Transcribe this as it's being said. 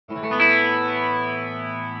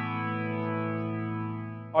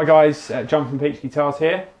Hi guys, John from Peach Guitars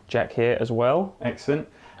here. Jack here as well. Excellent.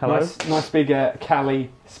 Hello. Nice big Cali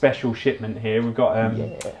special shipment here. We've got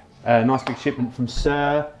a nice big shipment from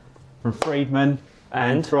Suhr, from Friedman,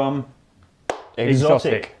 and from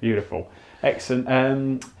Xotic. Beautiful.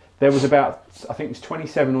 Excellent. There was about, I think it was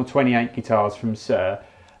 27 or 28 guitars from Suhr.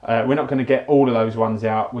 We're not going to get all of those ones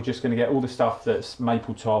out. We're just going to get all the stuff that's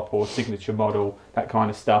maple top or signature model, that kind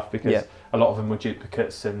of stuff, because a lot of them were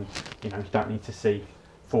duplicates, and you don't need to see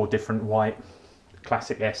 4 different white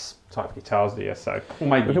classic S type guitars do you? So can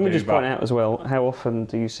we just point out as well, how often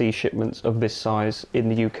do you see shipments of this size in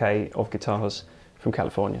the UK of guitars from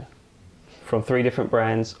California, from 3 different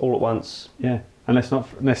brands all at once? Yeah, and let's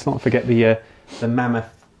not forget the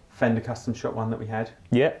Mammoth Fender Custom Shop one that we had.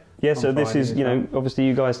 Yeah. So this is, obviously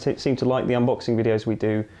you guys seem to like the unboxing videos we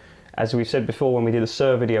do. As we've said before, when we did a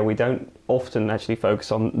Suhr video, we don't often actually focus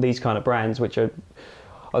on these kind of brands, which are,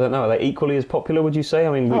 I don't know, are they equally as popular, would you say? I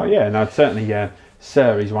mean, certainly.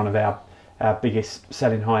 Suhr is one of our biggest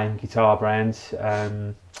selling high-end guitar brands.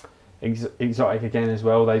 Xotic again as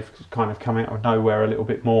well. They've kind of come out of nowhere a little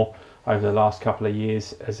bit more over the last couple of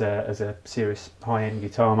years as a serious high-end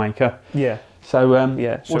guitar maker. Yeah. So do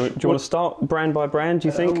you want to start brand by brand? Do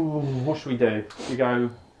you think? What should we do? We go.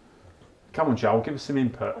 Come on, Joel, give us some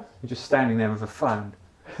input. You're just standing there with a phone.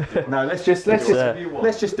 No, let's just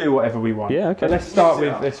do whatever we want. Yeah, okay. But let's start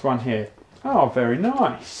with this one here. Oh, very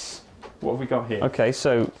nice. What have we got here? Okay,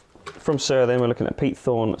 so from Suhr, then we're looking at Pete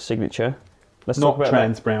Thorne signature. Let's talk about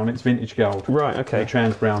trans brown. It's vintage gold. Right. Okay. The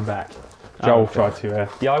trans brown back. Joel tried to.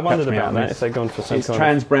 I wondered about that. If they've gone for some It's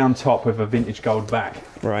trans brown top with a vintage gold back.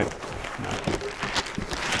 Right. No.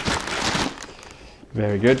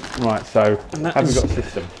 Very good. Right. So have we got a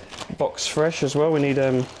system? Box fresh as well. We need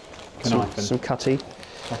some cutty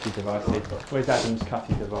devices. Where's Adam's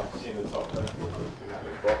cutty device? In the top there.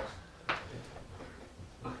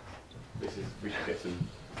 We should get some.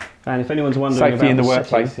 And if anyone's wondering Safety about in the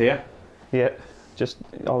workplace here. Yeah.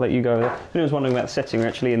 I'll let you go there. If anyone's wondering about the setting, we're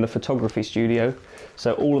actually in the photography studio.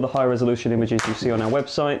 So all of the high resolution images you see on our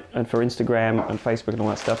website and for Instagram and Facebook and all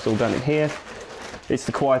that stuff's all done in here. It's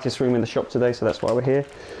the quietest room in the shop today, so that's why we're here.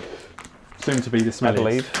 Soon to be the smelliest. I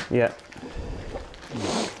believe, yeah.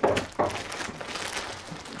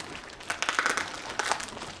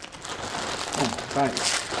 Oh,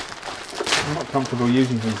 thanks. I'm not comfortable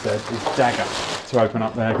using this dagger to open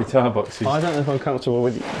up their guitar boxes. I don't know if I'm comfortable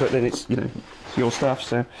with it, but then it's it's your stuff,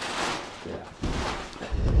 so. Yeah.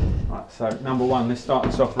 Right, so number 1, let's start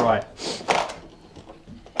this off right.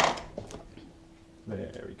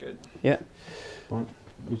 Very good. Yeah. Right,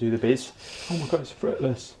 we do the biz. Oh my god, it's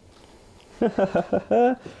fretless.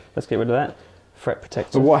 Let's get rid of that. Fret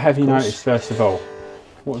protector. But what have you noticed first of all?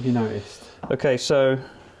 What have you noticed? Okay, so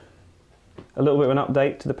a little bit of an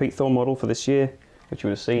update to the Pete Thorne model for this year, which you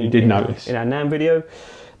would have seen in our NAMM video.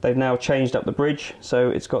 They've now changed up the bridge, so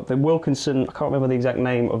it's got the Wilkinson, I can't remember the exact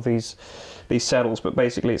name of these saddles, but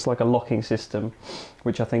basically it's like a locking system,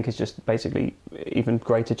 which I think is just basically even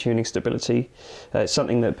greater tuning stability. It's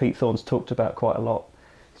something that Pete Thorne's talked about quite a lot.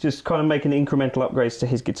 It's just kind of making incremental upgrades to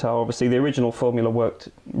his guitar. Obviously the original formula worked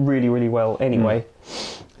really, really well anyway.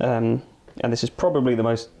 And this is probably the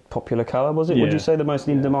most popular colour, was it? Yeah. Would you say the most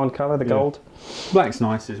in-demand colour, the gold? Black's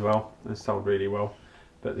nice as well. It's sold really well.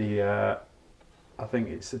 But I think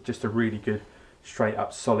it's just a really good, straight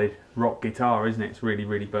up, solid rock guitar, isn't it? It's really,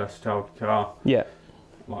 really versatile guitar. Yeah.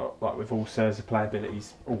 Like with all Suhr's, the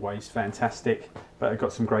playability's always fantastic, but it's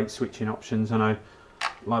got some great switching options. I know,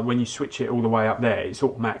 like when you switch it all the way up there, it's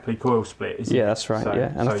automatically coil split, isn't it? Yeah, that's right.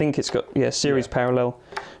 And I think it's got series parallel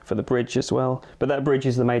for the bridge as well. But that bridge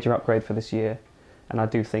is the major upgrade for this year, and I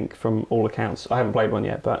do think, from all accounts, I haven't played one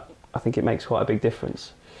yet, but I think it makes quite a big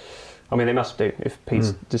difference. I mean, they must do if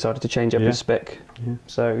Pete's decided to change up his spec. Yeah.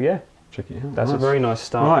 So yeah, check it out. That's a very nice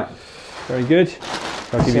start. Right, very good.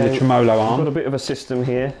 So I'll give you the tremolo arm. We've got a bit of a system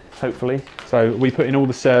here, hopefully. So we put in all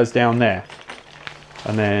the Suhrs down there,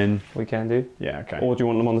 and then we can do. Yeah, okay. Or do you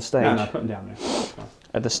want them on the stage? No, put them down there.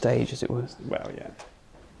 At the stage, as it were. Well, yeah.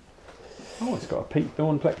 Oh, it's got a Pete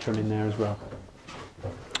Thorne plectrum in there as well.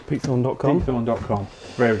 PeteThorne.com. PeteThorne.com.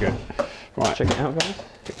 Very good. Right, check it out, guys.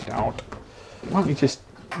 Check it out. Why don't we just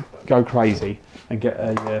go crazy and get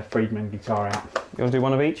a Friedman guitar out? You want to do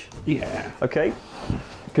one of each? Yeah. Okay.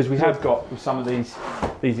 Because we have got some of these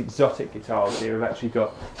Xotic guitars here. We've actually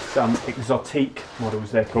got some Xotic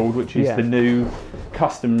models, they're called, which is the new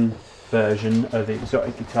custom version of the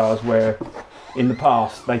Xotic guitars, where in the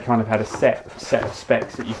past they kind of had a set of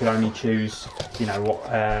specs that you could only choose,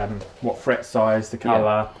 what fret size, the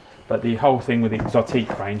colour. But the whole thing with the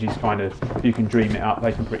Xotic range is kind of, you can dream it up.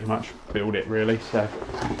 They can pretty much build it, really. So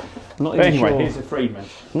Not but even anyway, sure. here's a Friedman.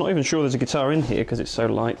 I'm not even sure there's a guitar in here because it's so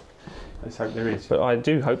light. Let's hope there is. But I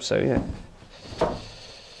do hope so, yeah.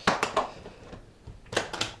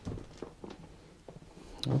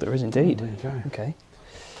 Oh, there is indeed. Oh, there you go. Okay.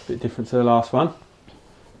 Bit different to the last one.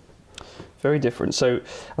 Very different. So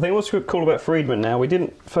I think what's cool about Friedman now, we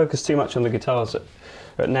didn't focus too much on the guitars at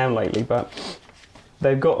NAMM lately, but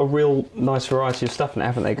they've got a real nice variety of stuff now,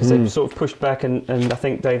 haven't they? Because they've sort of pushed back, and I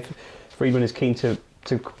think Friedman is keen to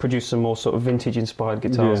produce some more sort of vintage inspired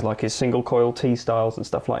guitars, like his single coil T styles and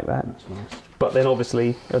stuff like that. That's nice. But then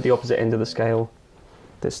obviously at the opposite end of the scale,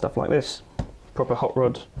 there's stuff like this, proper hot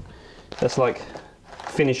rod. That's like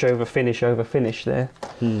finish over finish over finish there.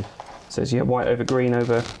 So you get white over green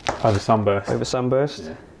over sunburst. Over sunburst.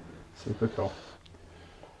 Yeah. Super cool.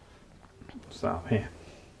 What's that up here?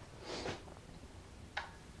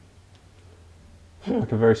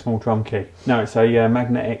 Like a very small drum key. No, it's a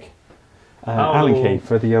magnetic Allen key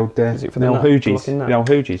for the old is it for the old Hoogies. The old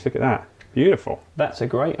Hoogies. Look at that. Beautiful. That's a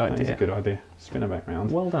great idea. That's a good idea. Spin it back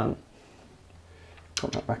round. Well done.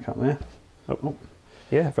 Got that back up there. Oh.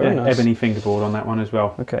 Yeah, very nice. Ebony fingerboard on that one as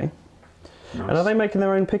well. Okay. Nice. And are they making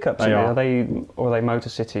their own pickups? They are. Or are they Motor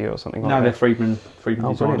City or something like that? No, they're Friedman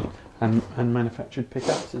design brilliant. and manufactured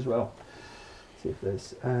pickups as well. See if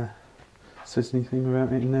there's says anything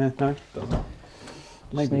about it in there. No, doesn't.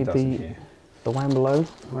 Maybe it doesn't here. The Wambelow.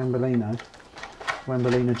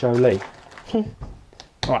 Wambolina Jolie.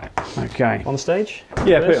 Right, okay. On stage?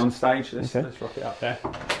 Yeah, put it on stage. Let's rock it up there.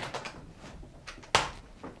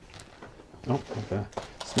 Oh, I've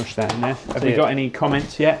smushed that in there. Have we got any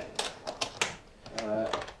comments yet?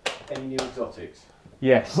 Any new Xotics?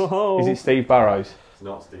 Yes. Is it Steve Burrows? It's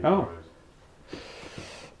not Steve Burrows.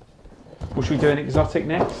 Well, should we do an exotic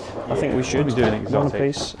next? I think we should. We'll do an exotic. One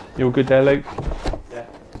piece. You all good there, Luke? Yeah.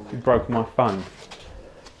 You broke my phone.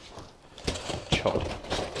 Chod.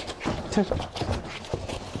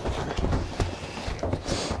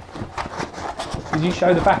 Did you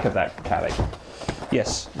show the back of that caddy?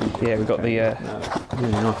 Yes. Yeah, we've got the...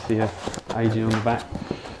 really nice, the aging on the back.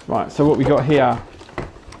 Right, so what we got here,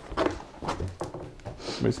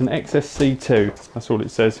 it's an XSC2, that's all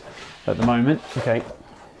it says at the moment. Okay.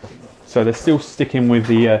 So they're still sticking with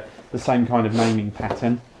the same kind of naming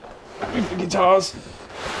pattern with the guitars.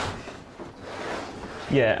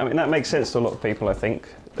 Yeah, I mean, that makes sense to a lot of people, I think.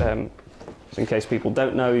 So in case people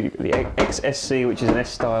don't know, the XSC, which is an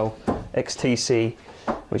S-style, XTC,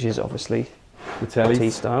 which is obviously the Tellys.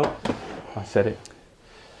 T-style. I said it.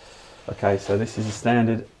 Okay, so this is a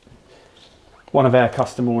standard, one of our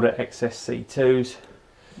custom order XSC2s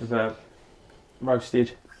with a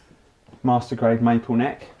roasted master grade maple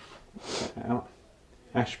neck. Check that out.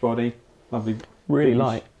 Ash body, lovely. Really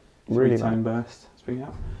light. Really tone light. burst. Speaking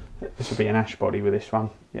up. This would be an ash body with this one.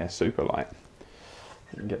 Yeah, super light.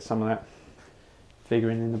 You can get some of that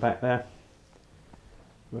figuring in the back there.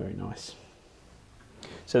 Very nice.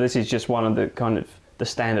 So this is just one of the kind of the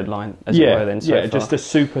standard line, as it were, then. So yeah, far. just a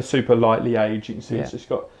super lightly aged. You can see it's just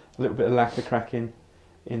got a little bit of lacquer cracking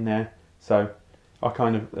in there. So I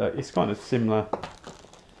kind of, it's kind of similar,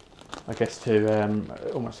 I guess,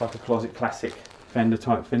 to almost like a closet classic Fender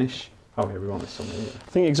type finish. Oh yeah, we want this somewhere. I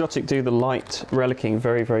think Xotic do the light relicking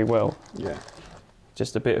very, very well. Yeah.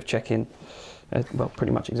 Just a bit of check-in. Well,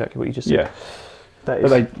 pretty much exactly what you just said. Yeah.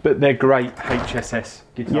 But they're great HSS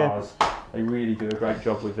guitars. Yeah. They really do a great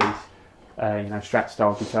job with these, Strat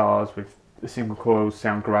style guitars with the single coils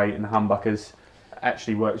sound great, and the humbuckers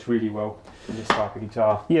actually works really well for this type of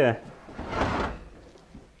guitar. Yeah.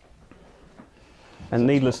 And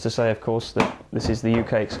needless to say, of course, that this is the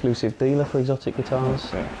UK exclusive dealer for Xotic guitars.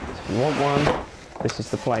 So if you want one, this is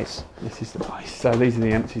the place. This is the place. So these are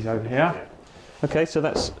the empties over here. Okay, so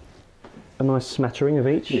that's a nice smattering of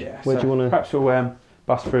each. Yeah. Where do you want to? Perhaps we'll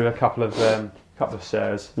bust through a couple of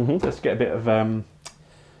Suhrs. Let's get a bit of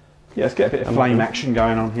let's get a bit of flame action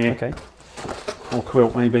going on here. Okay. Or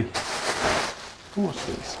quilt maybe. What's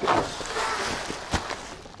this?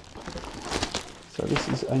 So this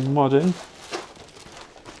is a modern.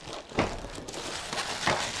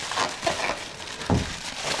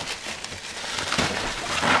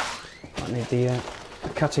 I need the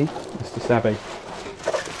cutty. Mr. Sabby.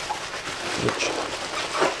 Which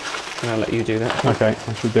I'll let you do that. Okay,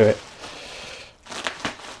 I shall do it.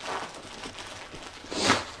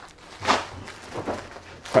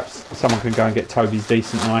 Perhaps someone can go and get Toby's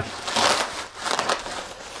decent knife.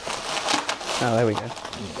 Oh, there we go.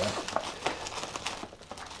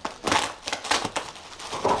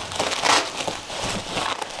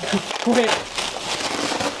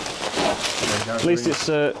 At least it's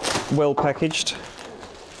well packaged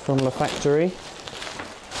from the factory.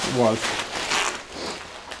 It was.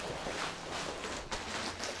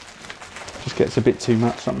 gets a bit too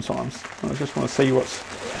much sometimes. I just want to see what's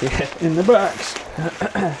in the box.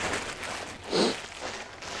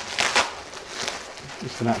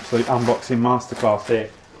 Just an absolute unboxing masterclass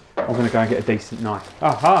here. I'm going to go and get a decent knife.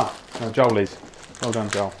 Aha! Oh, Joel is. Well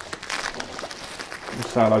done, Joel. I'll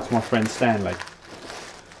say hello to my friend Stanley.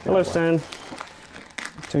 Hello, Stan.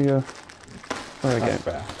 To your... There we go.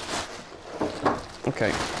 Better.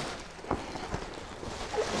 Okay.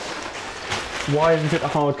 Why isn't it a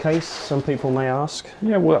hard case? Some people may ask.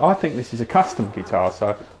 Yeah, well, I think this is a custom guitar,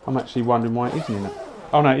 so I'm actually wondering why it isn't in it.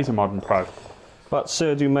 Oh no, it is a Modern Pro. But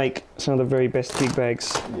Suhr do make some of the very best gig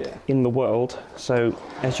bags in the world. So,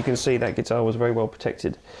 as you can see, that guitar was very well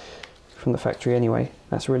protected from the factory anyway.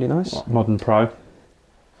 That's really nice. What, Modern Pro.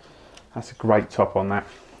 That's a great top on that.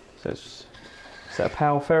 So is that a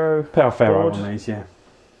Pal Ferro? Pal Ferro board on these, yeah.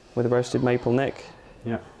 with a roasted maple neck.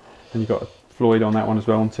 Yeah. And you've got a Floyd on that one as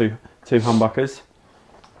well, and two humbuckers.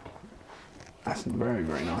 That's very,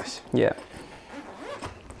 very nice. Yeah.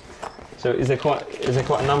 So is there quite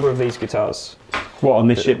a number of these guitars? What, on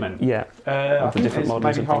this shipment? Yeah. I think different there's models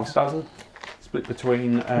maybe and half a dozen, split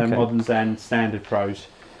between moderns and standard pros.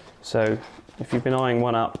 So if you've been eyeing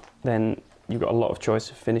one up, then you've got a lot of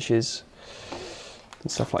choice of finishes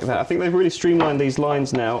and stuff like that. I think they've really streamlined these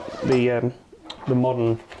lines now, the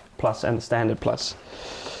modern plus and the standard plus.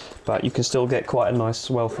 But you can still get quite a nice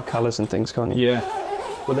wealth of colours and things, can't you? Yeah.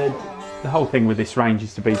 Well, the whole thing with this range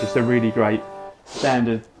is to be just a really great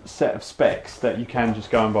standard set of specs that you can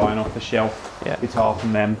just go and buy an off-the-shelf guitar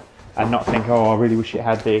from them and not think, oh, I really wish it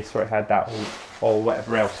had this or it had that or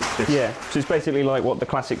whatever else. It's just so it's basically like what the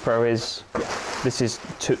Classic Pro is. Yeah. This is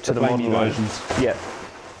to the modern versions. Yeah.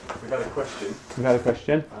 We've had a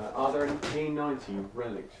question. Are there any P90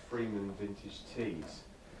 relic Friedman vintage tees?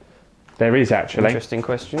 There is actually. Interesting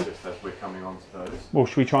question. Just as we're coming on to those. Well,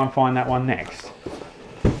 should we try and find that one next?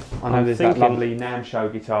 I know there's that lovely NAMM show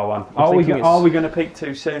guitar one. Are we going to peek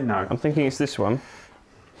too soon? No. I'm thinking it's this one.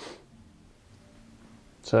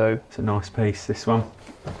 So it's a nice piece, this one.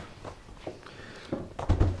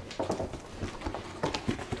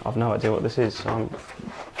 I've no idea what this is, so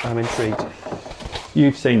I'm intrigued.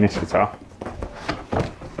 You've seen this guitar.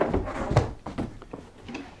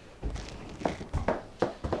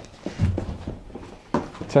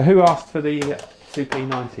 So who asked for the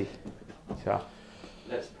 2P90 guitar?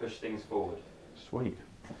 Let's push things forward. Sweet.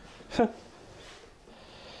 There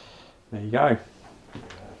you go.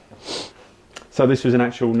 So this was an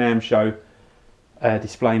actual NAMM show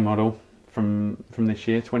display model from this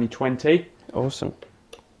year, 2020. Awesome.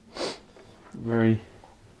 Very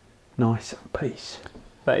nice piece.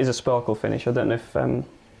 That is a sparkle finish. I don't know if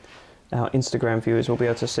our Instagram viewers will be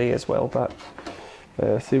able to see as well, but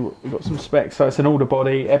see, we've got some specs. So it's an alder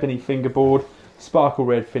body, ebony fingerboard, sparkle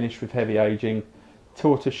red finish with heavy aging,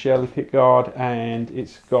 tortoise shell pickguard, and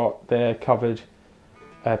it's got their covered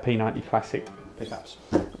P90 Classic pickups.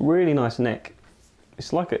 Really nice neck.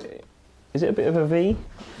 It's like is it a bit of a V?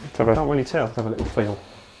 I can't really tell. Let's have a little feel.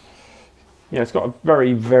 Yeah, it's got a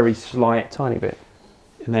very, very slight, tiny bit,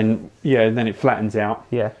 and then then it flattens out.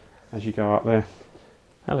 Yeah, as you go up there.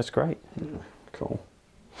 That looks great. Yeah, cool.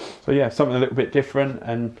 So yeah, something a little bit different,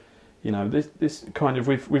 and you know, this kind of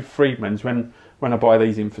with Friedmans, when I buy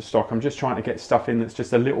these in for stock, I'm just trying to get stuff in that's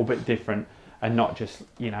just a little bit different, and not just,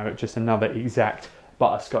 you know, just another exact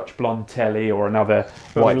butterscotch blonde telly or another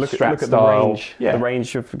white Strat look at style. The range, the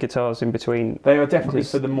range of guitars in between. They are definitely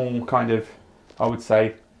for the more kind of, I would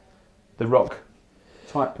say, the rock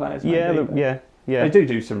type players. Maybe. Yeah. They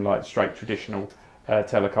do some like straight traditional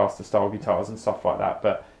Telecaster style guitars and stuff like that,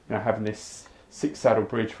 but you know, having this 6 saddle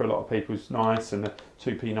bridge for a lot of people is nice, and the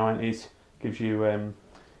 2P90s gives you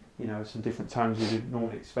you know, some different tones you'd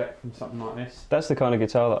normally expect from something like this. That's the kind of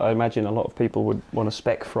guitar that I imagine a lot of people would want to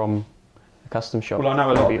spec from a custom shop. Well, I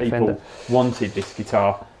know a lot of people wanted this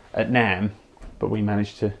guitar at NAMM, but we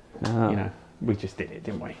managed to, you know, we just did it,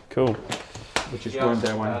 didn't we? Cool. We just weren't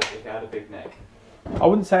there one. If it had a big neck. I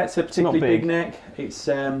wouldn't say it's a particularly big neck. It's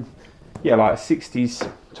yeah, like a 60s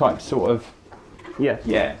type sort of.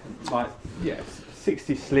 Yeah, like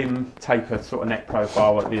 60 slim taper sort of neck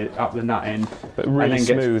profile at the up the nut end, but really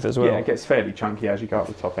smooth as well. Yeah, it gets fairly chunky as you go up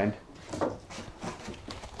the top end.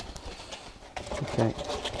 Okay.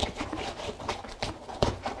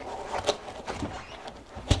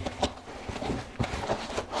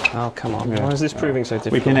 Oh, come on. Why is this proving so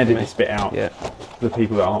difficult? We can edit this bit out. Yeah. For the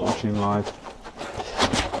people that aren't watching live.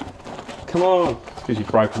 Come on. It's because you've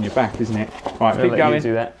broken your back, isn't it? Right, keep going. You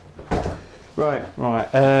do that. Right.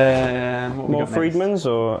 What more Friedmans,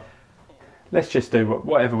 or let's just do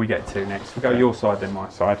whatever we get to next. We'll go your side then my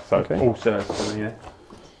side. So all Suhrs for me, yeah.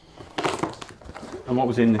 And what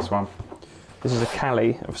was in this one? This is a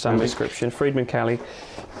Cali of some description, Friedman Cali.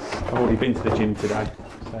 I've already been to the gym today,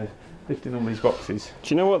 so lifting all these boxes.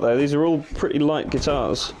 Do you know what though? These are all pretty light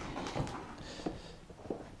guitars.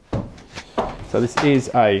 So this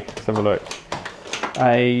is let's have a look.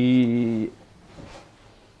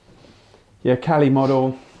 Cali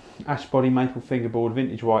model, ash body maple fingerboard,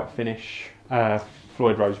 vintage white finish,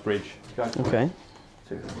 Floyd Rose bridge. Okay.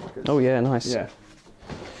 Oh yeah, nice. Yeah.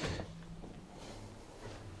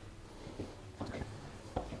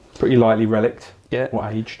 Pretty lightly relict. Yeah. Or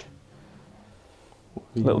aged.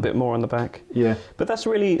 A little bit more on the back. Yeah. But that's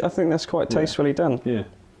really, I think that's quite tastefully done. Yeah.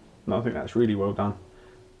 No, I think that's really well done.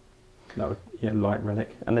 No, yeah, light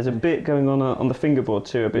relic. And there's a bit going on the fingerboard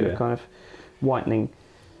too, a bit of kind of whitening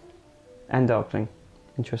and darkening.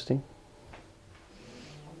 Interesting.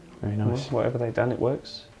 Very nice. Well, whatever they've done, it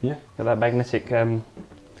works. Yeah. Got that magnetic jobby.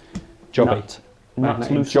 nut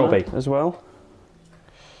loosener as well.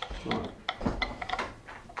 Right.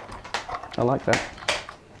 I like that.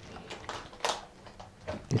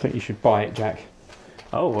 I think you should buy it, Jack.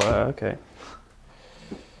 Oh, okay.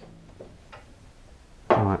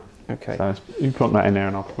 Alright. Okay. So you plonk that in there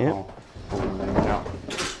and I'll yep. pull the names out.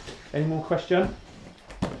 Any more question?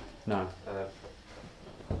 No.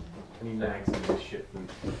 Any nags in this shipment?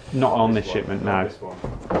 Not on this shipment, no. This one.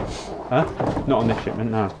 Huh? Not on this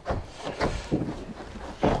shipment, no.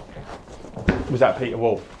 Was that Peter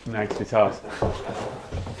Wolf from Nags Guitars?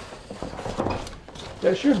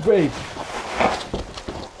 There should be.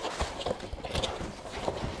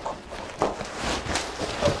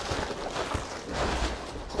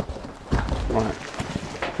 Right.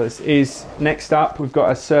 So this is, next up we've got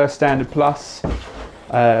a Suhr Standard Plus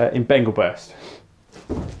in Bengal Burst.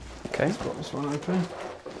 Okay. Let's put this one open.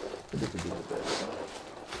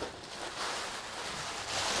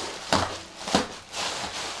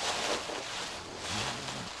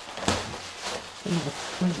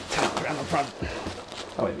 Tap around the front.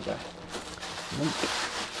 Oh, here we go. I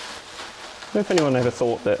don't know if anyone ever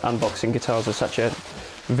thought that unboxing guitars was such a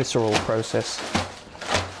visceral process.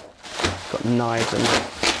 Got knives and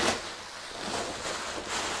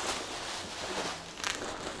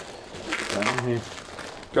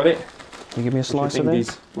got it? Can you give me a slice of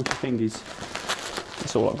these? What's your fingies?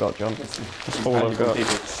 That's all I've got, John. That's all I've got.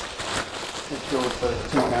 It's yours for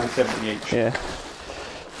 £2.70 each. Yeah.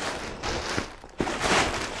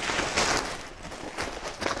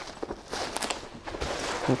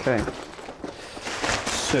 Okay.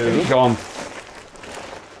 So. Gone.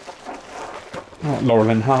 Oh, Laurel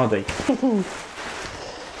and Hardy.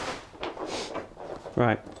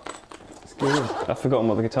 Right. It's good. I've forgotten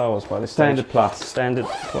what the guitar was by this Standard stage. Plus. Standard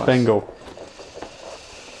Plus. Bengal.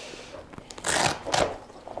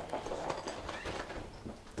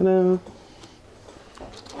 Ta-da.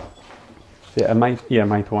 Yeah,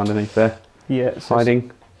 maple underneath there. Yeah, so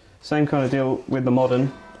Hiding. same kind of deal with the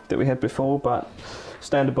modern that we had before, but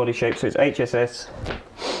standard body shape. So it's HSS.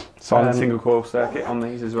 Silent single coil circuit on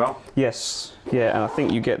these as well. Yes. Yeah, and I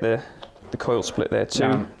think you get the coil split there too.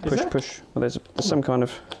 No. Push, push. Well, there's some kind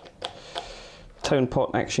of tone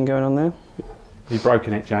pot action going on there. Have you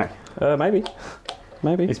broken it, Jack? Maybe.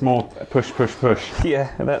 Maybe. It's more push, push, push.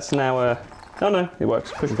 Yeah, that's now. Oh no, it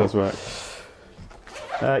works. Push. It does work.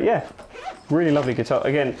 Yeah, really lovely guitar.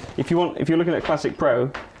 Again, if you're looking at Classic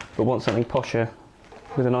Pro, but want something posher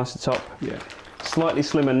with a nicer top. Yeah. Slightly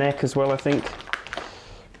slimmer neck as well, I think.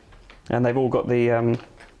 And they've all got the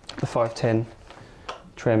 510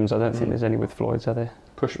 trims. I don't think there's any with Floyd's, are there?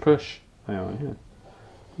 Push, push. They are, yeah.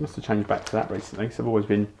 Must have changed back to that recently, because I've always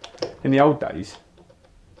been in the old days.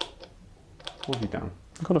 What have you done?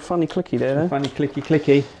 I've got a funny clicky there, though. Funny clicky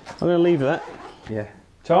clicky. I'm going to leave that. Yeah.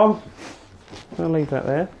 Tom? I'm going to leave that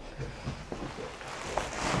there.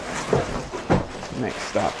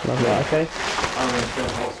 Next up. Lovely, okay. I'm going to film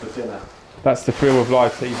what's for dinner. That's the thrill of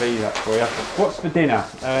live TV, that's for you. What's for dinner?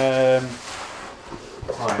 Pie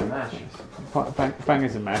and mash.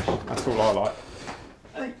 Bangers and mash, that's all I like.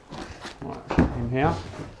 Right, in here.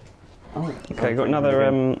 Oh, Okay, got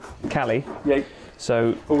another Cali. Yeah.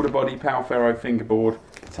 So, Border body, power ferro, fingerboard,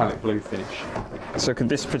 metallic blue finish. so could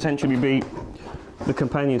this potentially be the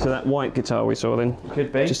companion to that white guitar we saw then?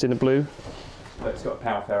 Could be. Just in the blue? But it's got a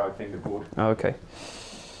power ferro fingerboard. Oh, okay.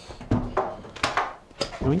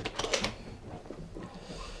 Oink.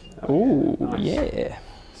 Ooh, Nice. yeah.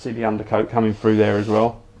 See the undercoat coming through there as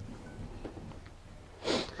well.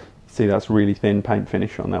 See, that's really thin paint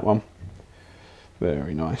finish on that one.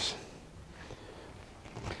 Very nice.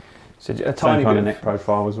 So a Same tiny kind bit of neck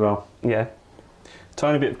profile as well. Yeah.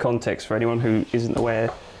 Tiny bit of context for anyone who isn't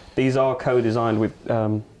aware. These are co-designed with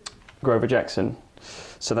Grover Jackson.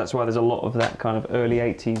 So that's why there's a lot of that kind of early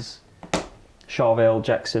 80s Charvel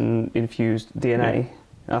Jackson infused DNA.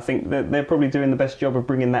 I think they're probably doing the best job of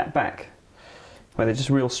bringing that back, where they're just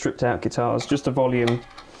real stripped out guitars, just a volume,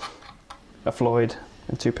 a Floyd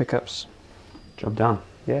and 2 pickups. Job done.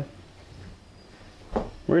 Yeah.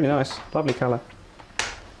 Really nice, lovely colour.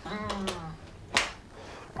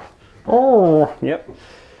 Oh, yep.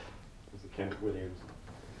 There's the Kenneth Williams.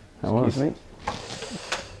 That was. Excuse me.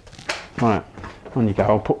 Right, on you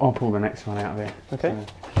go. I'll pull the next one out of here. Okay. So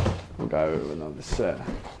we'll go with another set.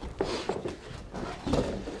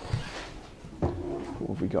 What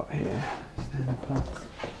have we got here? Standard plus.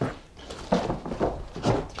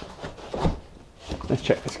 Let's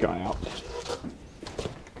check this guy out.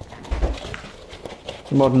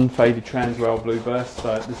 Modern faded Transwell Blue Burst.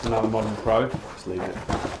 So this is another Modern Pro. Just leave it.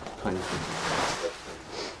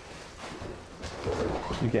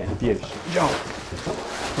 You're getting abused. Jump.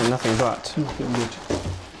 And nothing but. Nothing good.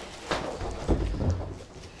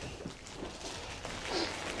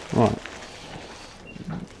 Right.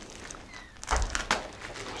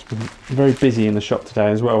 It's been very busy in the shop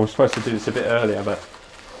today as well. We're supposed to do this a bit earlier, but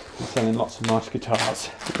we're selling lots of nice guitars.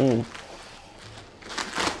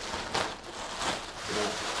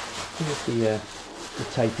 Here's the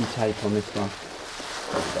tapey tape on this one.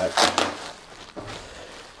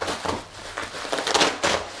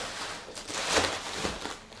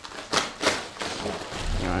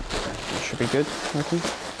 Alright, that should be good, I think.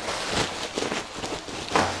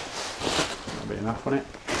 That'll be enough on it.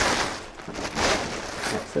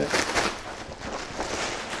 That's it.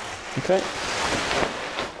 Okay.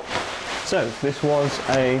 So, this was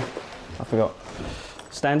I forgot,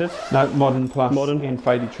 standard? No, Modern Plus. Modern. In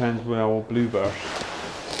faded Transwell Blue Burst.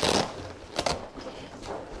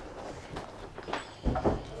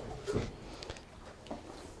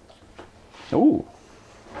 Ooh.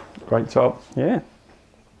 Great top. Yeah.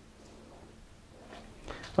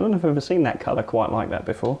 I don't know if I've ever seen that colour quite like that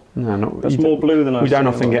before. No, not. That's more blue than I've We don't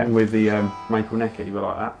seen often get them with the maple neck either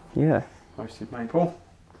like that. Yeah. Roasted maple.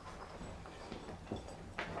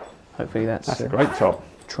 Hopefully that's a great top.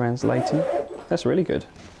 translating. That's really good.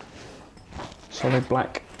 Solid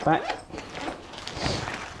black back.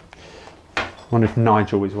 I wonder if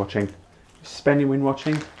Nigel is watching. Is Spennywen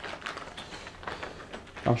watching?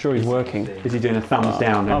 I'm sure he's working. Is he doing a thumbs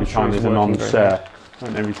down every sure time he's there's a working non-sir?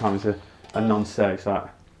 And every time there's a non-sir, it's like...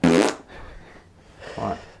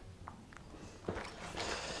 Right.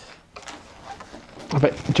 I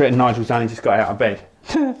bet, do you reckon Nigel's only just got out of bed?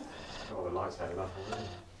 Oh, the lights had enough already.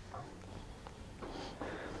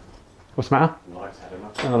 What's the matter? The lights had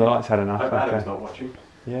enough. Oh, the lights had enough. Hope Adam's Okay. not watching.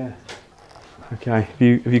 Yeah. Okay. Have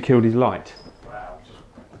you killed his light? Wow,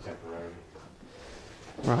 just temporarily.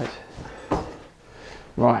 Right.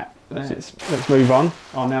 Right. Let's move on.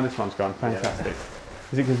 Oh, now this one's gone. Fantastic. Yeah.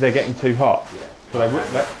 Is it because they're getting too hot? Yeah.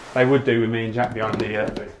 Well, they would do with me and Jack behind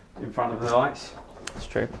the in front of the lights. That's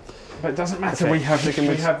true. But it doesn't matter. Okay.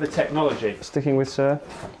 We have the technology. Sticking with Suhr.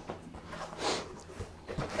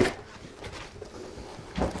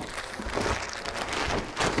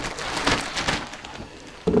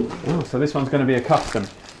 Oh, so this one's going to be a custom.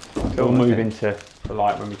 We'll move into the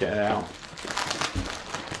light when we get it out.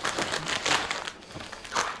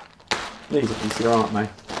 These are easier, aren't they?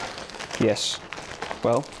 Yes.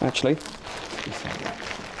 Well, actually.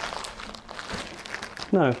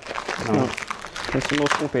 No. No. There's some more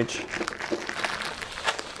snippage.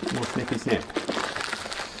 More snippy snip.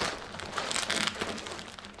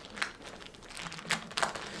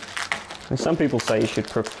 And some people say you should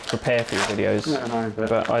prepare for your videos. No,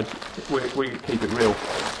 but I we keep it real.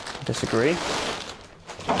 disagree.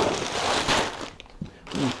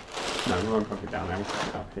 No, we won't put it down there. We'll put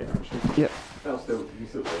it up here actually. Yep. You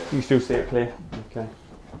still see it. You still see it clear? Okay.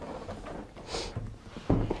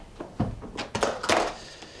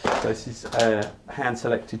 So this is a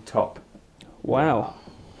hand-selected top. Wow.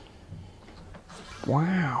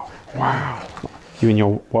 Wow. Wow. You and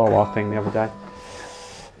your wah-wah thing the other day.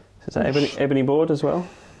 Is that ebony board as well?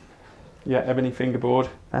 Yeah, ebony fingerboard.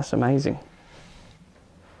 That's amazing.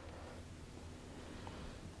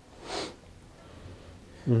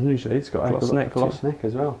 Usually it's got a Gloss neck gloss neck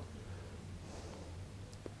as well.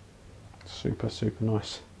 Super, super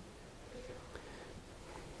nice.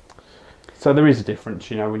 So there is a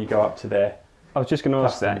difference, you know, when you go up to there. I was just going to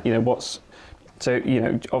ask that, you know, so, you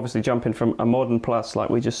know, obviously jumping from a Modern Plus like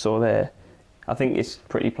we just saw there, I think it's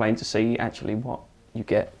pretty plain to see actually what you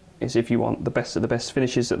get is if you want the best of the best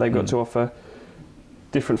finishes that they've got to offer,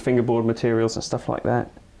 different fingerboard materials and stuff like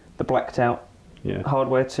that, the blacked out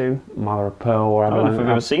hardware too. Mother of pearl or I don't know abalone. if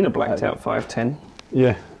I've ever seen a blacked out 510.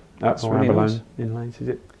 Yeah, that's really abalone nice. inlays, is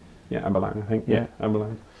it? Yeah, abalone, I think. Yeah,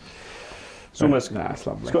 abalone. It's almost. That's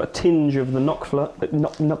lovely. It's got a tinge of the Knopfler.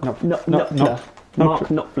 Mark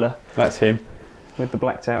Knopfler. That's him. With the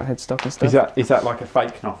blacked out headstock and stuff. Is that like a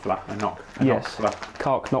fake Knopfler? Yes. Knopfler.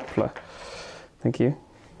 Karl Knopfler. Thank you.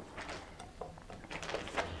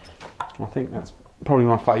 I think that's probably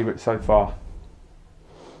my favourite so far.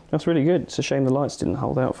 That's really good. It's a shame the lights didn't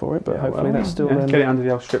hold out for it, but hopefully that's still get it under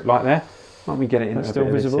the old strip light there. Why don't we get it in? That's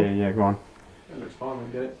still visible. Yeah, go on. It looks fine when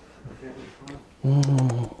we get it.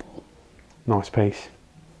 Nice piece.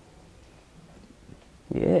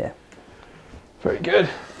 Yeah. Very good.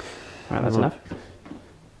 Right, that's enough.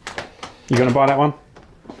 You going to buy that one?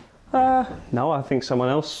 No, I think someone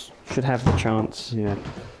else should have the chance. Yeah.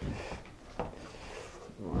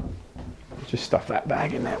 Just stuff that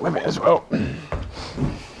bag in there with it as well.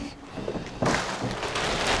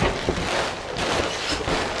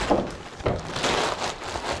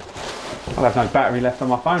 I'll have no battery left on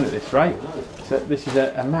my phone at this rate. So this is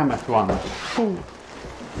a mammoth one.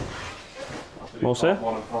 More, sir?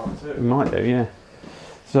 We might do, yeah.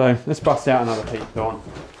 So let's bust out another Pete Thorne.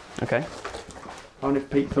 Okay. I wonder if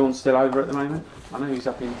Pete Thorne's still over at the moment. I know he's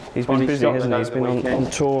up in. He's been busy, hasn't he? He's been on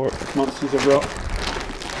tour. Monsters of Rock.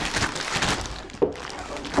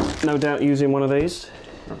 No doubt using one of these.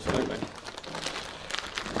 Absolutely.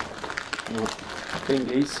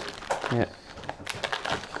 Thingies. Yeah.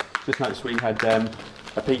 Just noticed we had a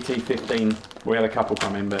PT15. We had a couple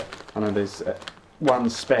come in, but I know there's one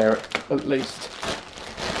spare at least.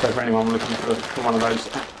 So for anyone looking for one of those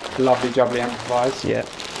lovely jubbly amplifiers, yeah,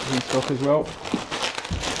 in stock as well.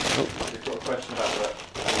 We've got a question about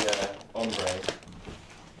the ombre.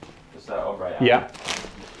 Just that ombre. Yeah.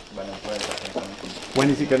 When is that going to come in? When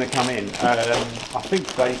is it going to come in? I think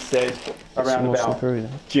they said around about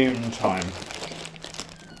June time.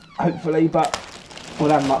 Hopefully, but we'll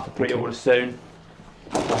have them up for pre-order soon.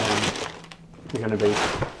 They're going to be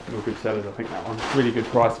real good sellers, I think, that one. Really good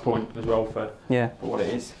price point as well for what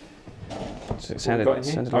it is. So it sounded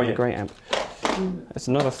like a great amp. It's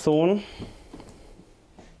another Thorne.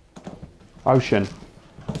 Ocean.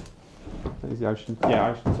 That is the Ocean.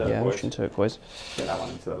 Yeah, Ocean turquoise. Yeah, Ocean turquoise. Get that one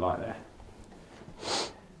into the light there.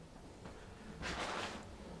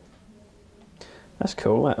 That's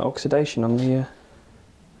cool, that oxidation on the...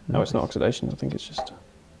 No, it's not oxidation, I think it's just...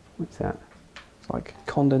 What's that? It's like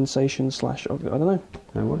condensation slash... I don't know.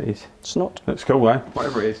 No, what it is? Snot. Looks cool though,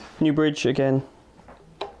 whatever it is. New bridge again.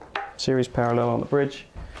 Series parallel on the bridge.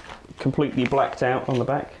 Completely blacked out on the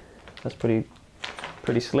back. That's pretty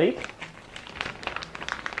sleek.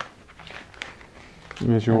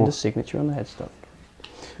 There's your... And a signature on the headstock.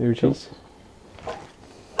 Here it is.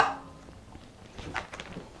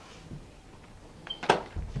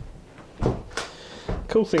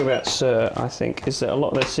 Cool thing about Suhr, I think, is that a lot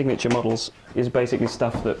of their signature models is basically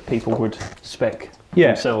stuff that people would spec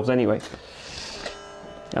themselves anyway.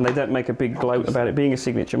 And they don't make a big gloat about it being a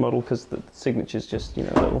signature model because the signature's just, you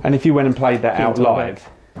know, little... And if you went and played that out live,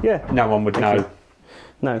 no one would know.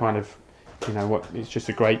 No. Kind of, you know, what? It's just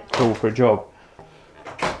a great tool for a job.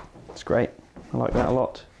 It's great. I like that a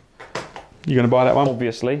lot. You going to buy that one?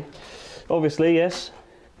 Obviously. Obviously, yes.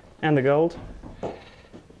 And the gold.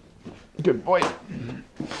 Good boy.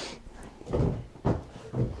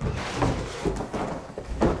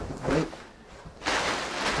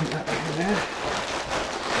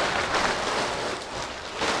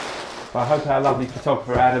 Well, I hope our lovely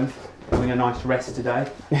photographer Adam having a nice rest today.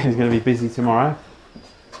 He's going to be busy tomorrow.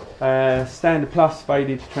 Standard Plus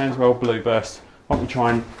faded Transwell Blue Burst. We'll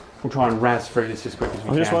try and razz through this as quick as we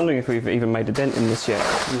can. I'm just wondering if we've even made a dent in this yet.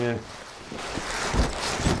 Yeah.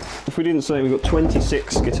 If we didn't say, we've got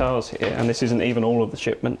 26 guitars here, and this isn't even all of the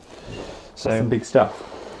shipment. So that's some big stuff.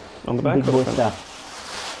 On the back, big boy stuff.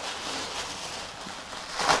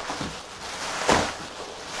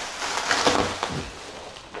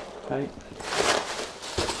 Okay.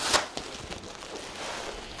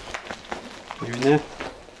 You in there?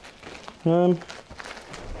 No.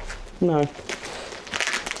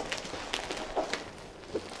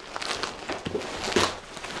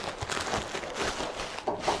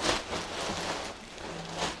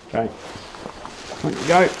 Okay, on you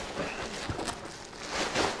go.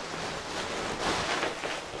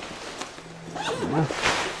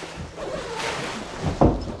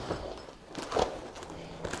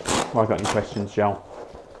 Have I got any questions, Joel?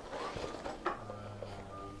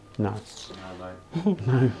 No.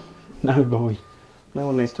 No, boy. No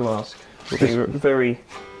one needs to ask. We're being very...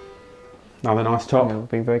 Another nice top. Yeah, we're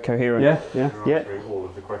being very coherent. Yeah. All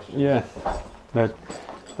of the questions. Yeah.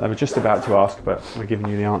 They were just about to ask, but we're giving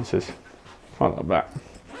you the answers. I love that.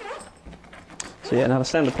 So yeah, now the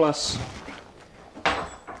Standard Plus.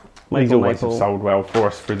 These always have sold well for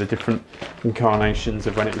us through the different incarnations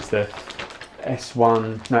of when it was the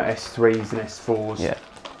S3s and S4s. Yeah.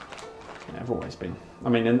 They've always been. I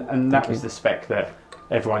mean, and that was the spec that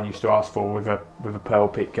everyone used to ask for with a pearl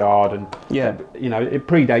pit guard, and you know, it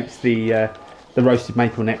predates the roasted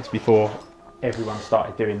maple necks before everyone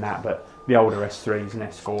started doing that, but the older S3s and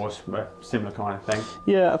S4s were a similar kind of thing.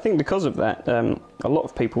 Yeah, I think because of that, a lot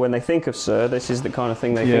of people, when they think of Suhr, this is the kind of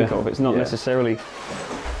thing they think of. It's not necessarily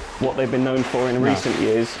what they've been known for in recent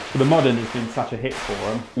years. The modern has been such a hit for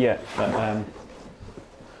them. Yeah. But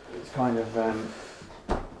it's kind of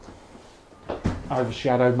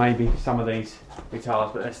overshadowed maybe some of these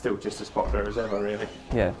guitars, but they're still just as popular as ever, really.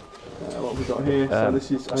 Yeah. What have we got here? So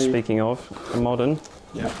this is speaking of a modern.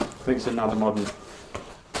 Yeah, I think it's another modern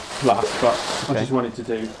plus, but I just wanted to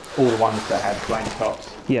do all the ones that had plain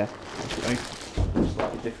tops. Yeah. Actually,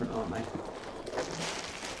 slightly different, aren't they?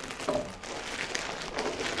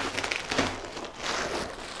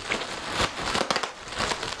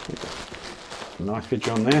 Nice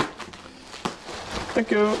picture on there.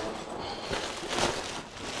 Thank you.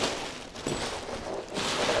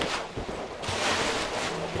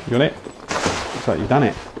 You got it? Looks like you've done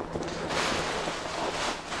it.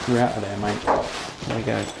 You're out of there, mate. There we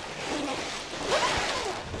go.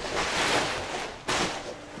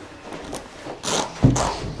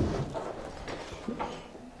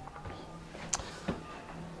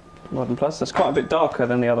 Modern Plus. That's quite a bit darker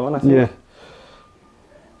than the other one, I think. Yeah.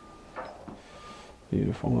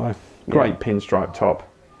 Beautiful though. Great pinstripe top.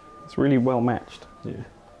 It's really well matched. Yeah.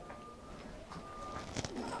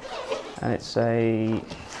 And it's a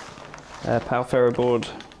Pal Ferro board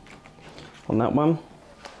on that one.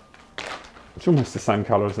 It's almost the same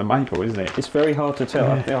colour as the maple, isn't it? It's very hard to tell.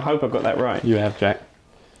 I hope I've got that right. You have, Jack.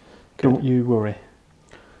 Don't you worry.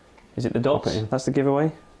 Is it the dots? That's the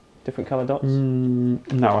giveaway? Different colour dots?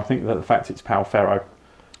 No, I think that the fact it's Pal Ferro.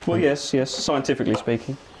 Well, yes, scientifically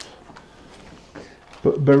speaking.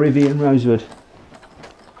 But Bolivian rosewood.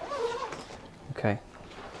 Okay.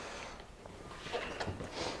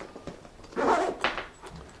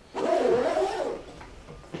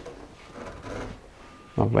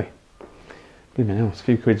 Lovely. Blimey hell, it's a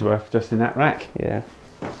few quid's worth just in that rack. Yeah.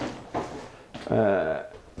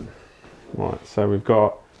 Right, so we've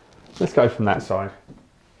got. Let's go from that side.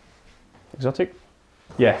 Xotic?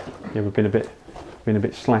 Yeah, we've been a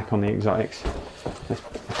bit slack on the exotics. Let's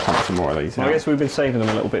pump some more of these. Well, I guess we've been saving them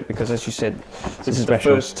a little bit because, as you said, this is the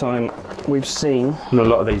first time we've seen. And a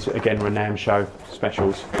lot of these again were NAMM show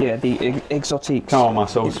specials. Yeah, the Xotics. Come on,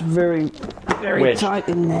 muscles. It's very tight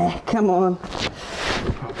in there. Come on.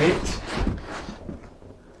 Pop it.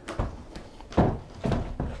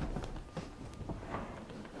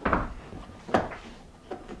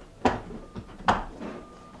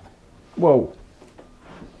 Whoa.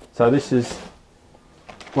 So this is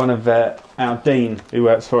one of our Dean who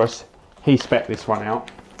works for us. He spec'd this one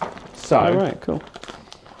out. So, right, cool.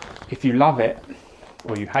 If you love it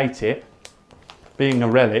or you hate it, being a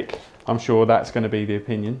relic, I'm sure that's going to be the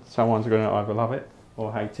opinion. Someone's going to either love it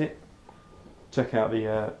or hate it. Check out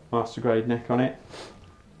the master grade neck on it.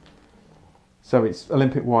 So it's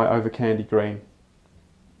Olympic white over candy green.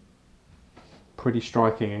 Pretty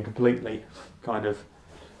striking and completely kind of.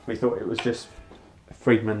 We thought it was just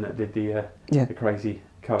Friedman that did the crazy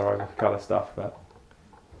colour over colour stuff, but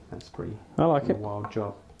that's pretty. I like it. Wild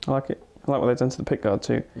job. I like it. I like what they've done to the pick guard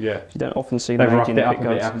too. Yeah. You don't often see them making the pick pick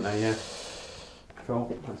guards, haven't they? Yeah.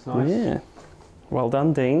 Cool. That's nice. Yeah. Well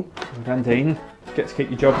done, Dean. Well done, Dean. Get to keep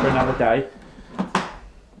your job for another day.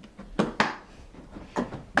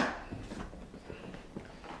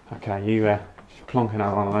 Okay, you plonk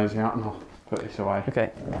another one of those out, and I'll put this away.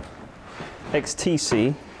 Okay.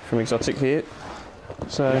 XTC from Xotic here.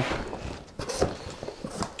 So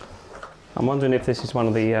I'm wondering if this is one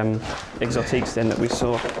of the Xotics then that we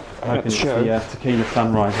saw at the show. The Tequila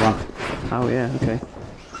Sunrise one. Oh yeah, okay.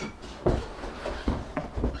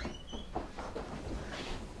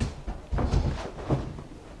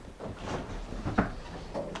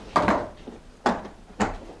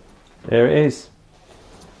 There it is.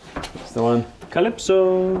 That's the one.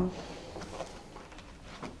 Calypso.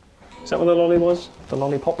 Is that what the lolly was? The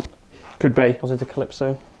lollipop? Could be. Was it a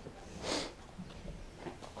Calypso?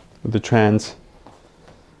 With the trans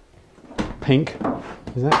pink.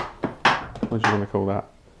 Is that? What do you want to call that?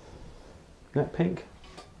 Is that pink?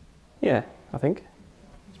 Yeah, I think.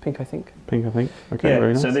 It's pink, I think. Pink, I think. Okay, yeah,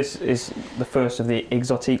 very nice. So this is the first of the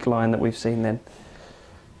Xotic line that we've seen then.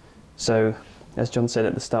 So, as John said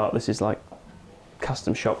at the start, this is like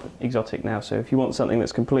custom shop Xotic now. So if you want something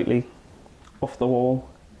that's completely off the wall,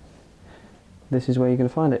 this is where you're going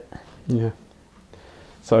to find it. Yeah.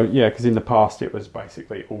 So yeah, because in the past it was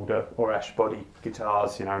basically alder or ash body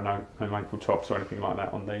guitars, you know, no maple tops or anything like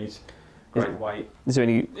that on these. Great weight. Is there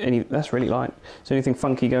any? That's really light. Is there anything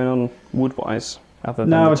funky going on wood wise other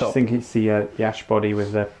than no, the top? I just think it's the ash body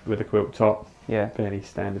with the quilt top. Yeah, fairly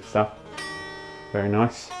standard stuff. Very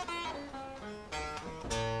nice.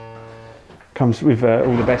 Comes with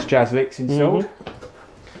all the best jazz licks installed.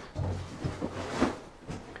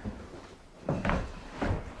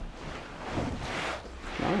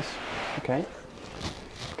 Nice. Okay.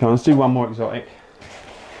 Come on, let's do one more exotic.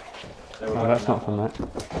 Oh, that's not from that.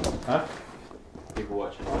 Huh? People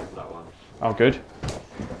watching like that one. Oh, good.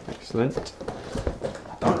 Excellent.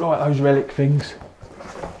 I don't like those relic things.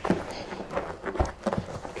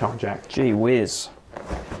 Come on, Jack. Gee whiz.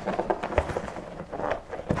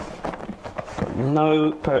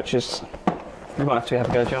 No purchase. You might have to have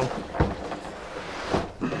a go, John.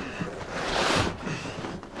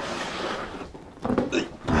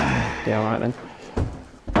 Yeah, all right then.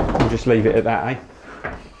 We'll just leave it at that, eh?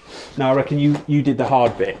 No, I reckon you did the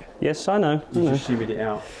hard bit. Yes, I know. You just shimmied it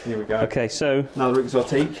out. Here we go. Okay, so another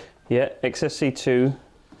Xotic. Yeah, XSC2,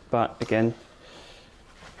 but again,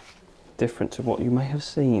 different to what you may have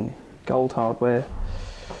seen. Gold hardware.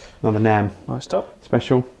 Another NAM. Nice top.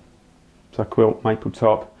 Special. So quilt, maple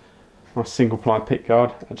top. Nice single ply pick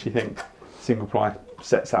guard. I actually think single ply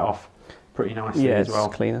sets that off pretty nicely as well. Yeah,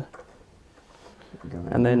 it's cleaner.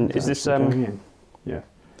 And then is this yeah, here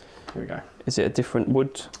we go. Is it a different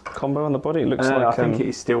wood combo on the body? It looks like I think it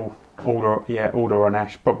is still alder, alder on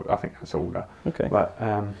ash. Probably, I think that's alder. Okay. But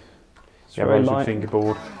it's yeah, very rosewood light.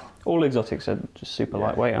 fingerboard. All Xotics are just super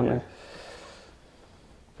lightweight, aren't they?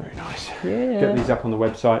 Very nice. Yeah. Get these up on the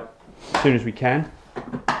website as soon as we can.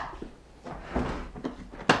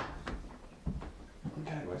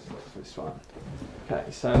 Okay, where's this one? Okay,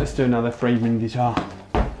 so let's do another Friedman guitar.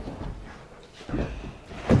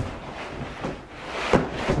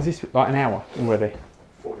 Is this like an hour already?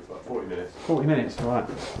 40 minutes. 40 minutes, alright.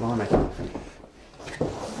 Blimey.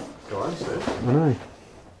 Go on, Sue. I know.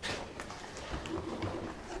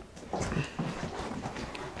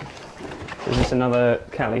 Is this another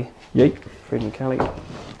Cali? Yeet. Friedman Cali.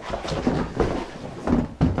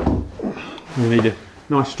 We need a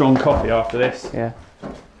nice strong coffee after this. Yeah.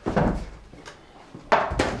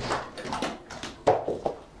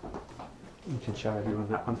 You can show everyone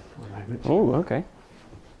that one for a moment. Oh, okay.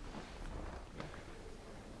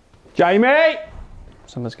 Jamie!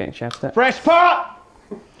 Someone's getting shouted at. Fresh pot!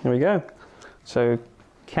 Here we go. So,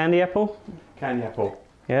 candy apple. Candy apple.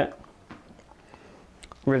 Yeah.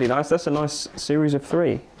 Really nice. That's a nice series of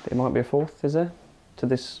 3. There might be a 4th, is there? To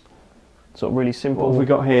this sort of really simple. What have we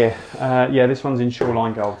got here? Yeah, this one's in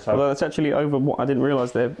shoreline gold. So. Although that's actually over what I didn't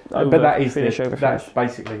realise they're over but that is finish over that's finish.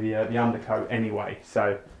 basically the undercoat anyway.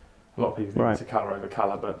 So a lot of people think Right. it's a colour over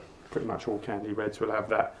colour, but pretty much all candy reds will have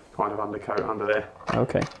that kind of undercoat under there.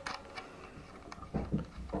 Okay.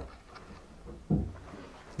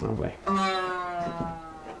 Lovely. I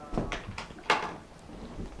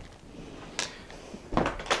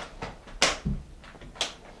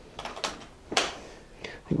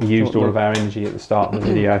think we used all of our energy at the start of the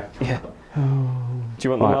video. Yeah. Do you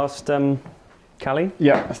want the last Cali?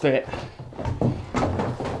 Yeah, let's do it.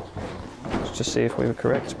 Let's just see if we were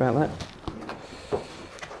correct about that.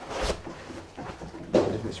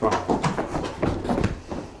 This one.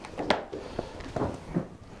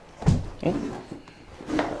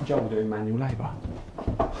 Job doing manual labour.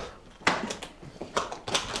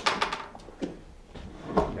 There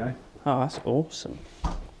you go. Oh, that's awesome.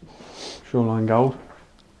 Shoreline gold.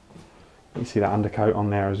 You can see that undercoat on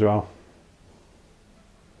there as well.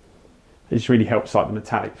 It just really helps like the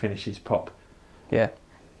metallic finishes pop. Yeah.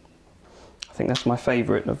 I think that's my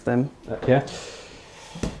favourite of them. Yeah.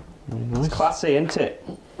 Very nice. It's classy, isn't it?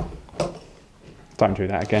 Don't do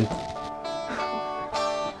that again.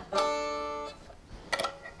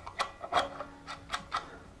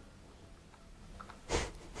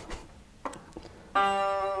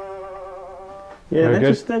 Yeah,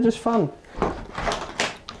 Very they're just fun.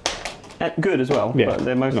 And good as well, Yeah, but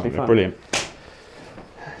they're mostly they're fun. brilliant.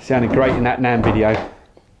 Sounded great in that NAM video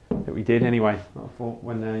that we did anyway. I thought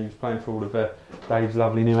when he was playing for all of Dave's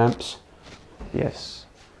lovely new amps. Yes.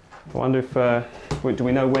 I wonder if, do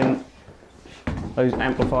we know when those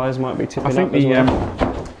amplifiers might be tipping I think up as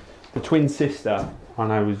well? the twin sister I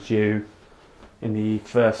know was due in the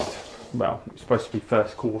first, well, it's supposed to be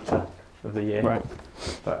first quarter of the year. Right.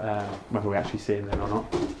 But whether we actually see him then or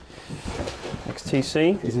not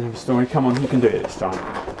XTC. is another story. Come on, you can do it this time.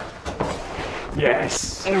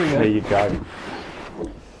 Yes! There we go. There you go.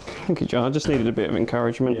 Thank you, John. I just needed a bit of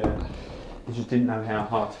encouragement. Yeah. You just didn't know how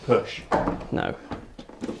hard to push. No.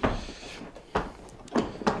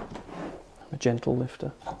 gentle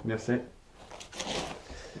lifter. That's it.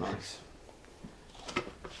 Nice.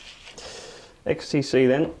 XTC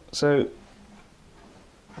then, so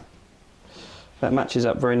that matches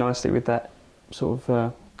up very nicely with that sort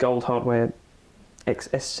of gold hardware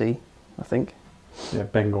XSC, I think. Yeah,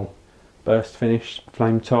 Bengal burst finish,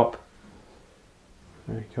 flame top.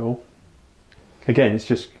 Very cool. Again, it's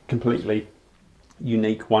just completely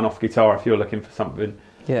unique one-off guitar if you're looking for something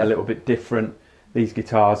a little bit different. These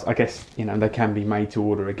guitars, I guess, you know, they can be made to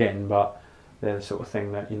order again, but they're the sort of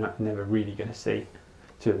thing that you're never really going to see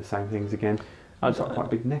two of the same things again. It's got quite a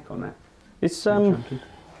big neck on that. It's no,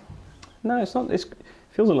 it's not. It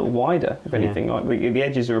feels a little wider, if anything. Like the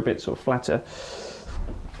edges are a bit sort of flatter.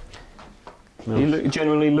 Nice. Are you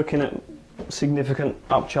generally looking at significant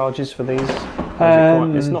upcharges for these?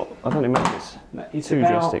 It's not. I don't imagine it's too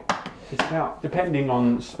drastic. It's about, depending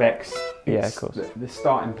on specs. Yeah, of course. The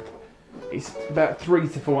starting, it's about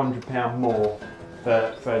 £300 to £400 more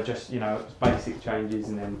for just, you know, basic changes,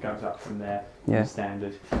 and then goes up from there. Yeah.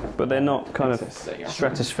 Standard. But they're not kind of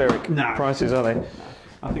stratospheric prices, are they? No.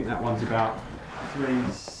 I think that one's about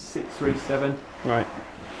 3.6, 3.7. Right.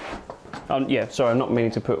 Yeah. Sorry, I'm not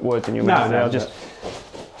meaning to put words in your mouth. No, just.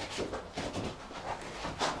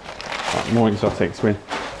 Right, more Xotics.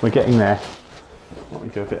 We're getting there. Let me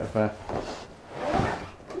do a bit of a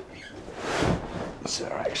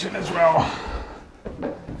selection as well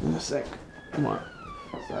in a sec. Right.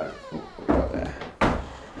 So right there.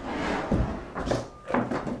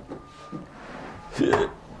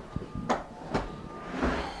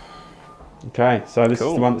 Okay, so this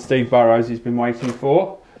is the one that Steve Burrows has been waiting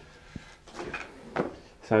for.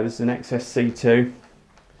 So this is an XSC2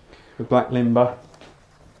 with black limber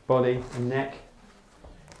body and neck,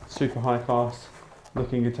 super high class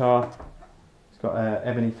looking guitar. It's got an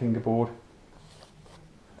ebony fingerboard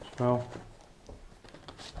as well.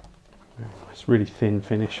 It's really thin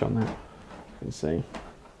finish on that, you can see.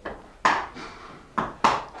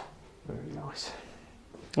 Very nice.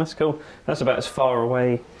 That's cool. That's about as far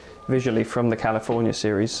away visually from the California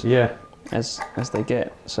series as they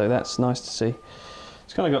get. So that's nice to see.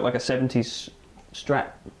 It's kind of got like a 70s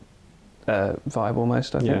Strat vibe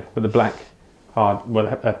almost, I think. Yeah, with the black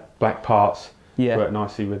black parts. Yeah. Work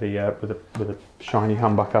nicely with the shiny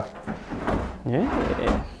humbucker.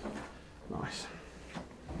 Yeah. Nice.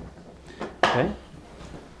 Okay.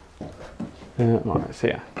 Right, let's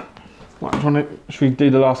see. Right, should we do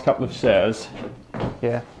the last couple of shares?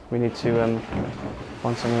 Yeah, we need to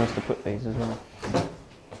find somewhere else to put these as well.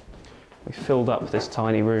 We filled up this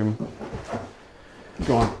tiny room.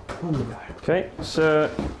 Go on. Okay, so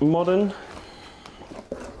modern.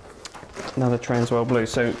 Another Transwell Blue.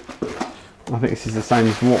 So I think this is the same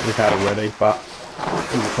as what we've had already, but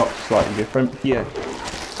the top's slightly different. Yeah.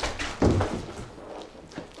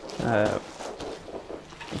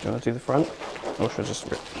 Do you want to do the front, or should I just?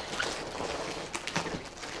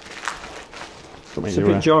 It's a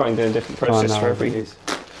bit jarring doing a different process for every. You've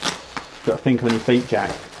got to think on your feet,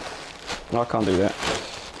 Jack. No, I can't do that.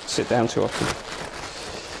 Sit down too often.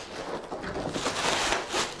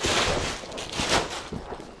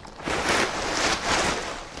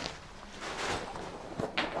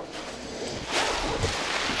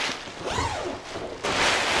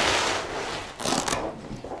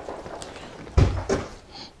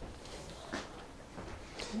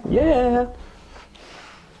 Yeah.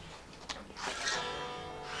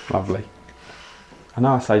 Lovely. I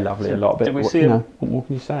know I say lovely a lot, but did we see what more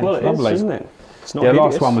can you say? Well, it's lovely, isn't it? It's not the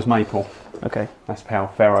hideous. last one was maple. Okay. That's Pale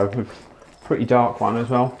Ferro. Pretty dark one as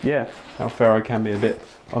well. Yeah. Pale Ferro can be a bit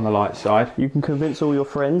on the light side. You can convince all your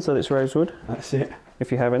friends that it's rosewood. That's it.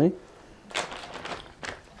 If you have any.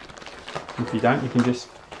 If you don't, you can just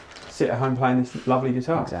sit at home playing this lovely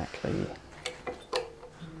guitar. Exactly.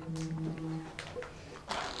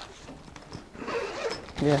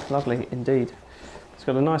 Yeah, lovely indeed. It's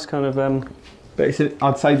got a nice kind of. But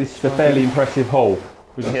I'd say this is a fairly impressive haul.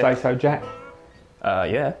 Would you say so, Jack?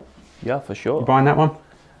 Yeah, for sure. You buying that one?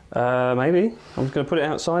 Maybe. I'm just going to put it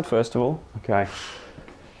outside first of all. Okay.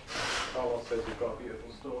 Carlos says you've got a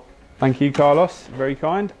beautiful store. Thank you, Carlos. Very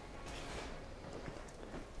kind.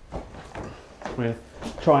 We're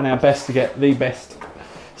trying our best to get the best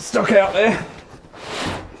stock out there.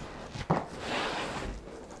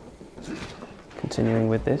 Continuing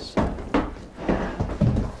with this.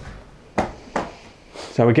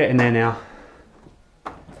 So we're getting there now.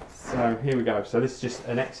 So here we go. So this is just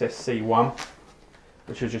an XSC1,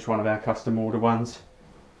 which is just one of our custom order ones.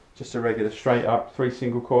 Just a regular straight up 3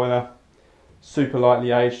 single coiler, super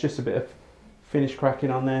lightly aged, just a bit of finish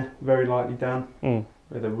cracking on there, very lightly done,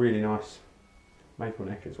 with a really nice maple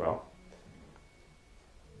neck as well.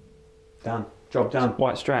 Done. Job done.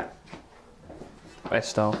 White strap.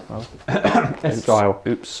 S-style. Oh. S-style.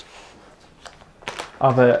 Oops.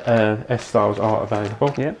 Other S-styles are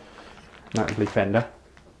available. Yeah. Notably Fender.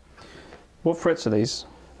 What frets are these?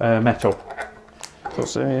 Metal. Thought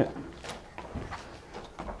so, yeah.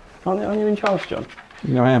 Aren't you in charge, John?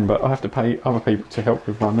 Yeah, I am, but I have to pay other people to help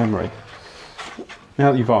with my memory.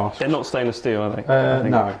 Now that you've asked. They're not stainless steel, are they?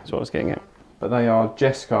 No. That's what I was getting at. But they are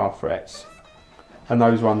Jescar frets. And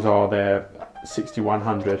those ones are their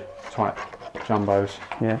 6100 type jumbos.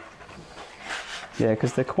 Yeah. Yeah,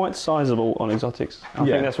 because they're quite sizable on Xotics. I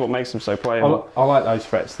think that's what makes them so playable. I like those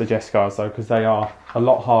frets, the Jescars, though, because they are a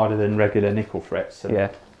lot harder than regular nickel frets. And,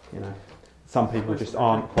 yeah. You know, some people just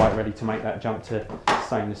aren't quite ready to make that jump to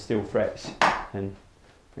stainless steel frets, and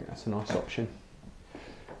I think that's a nice option.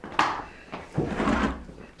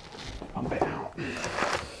 Pump it out.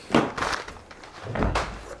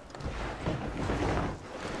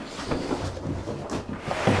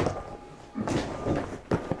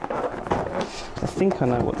 I think I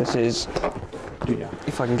know what this is. Do you?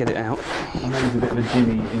 If I can get it out. I know there's a bit of a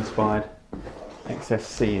Jimmy inspired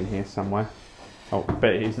XSC in here somewhere. Oh, but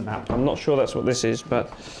it isn't that. I'm not sure that's what this is,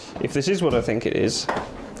 but if this is what I think it is.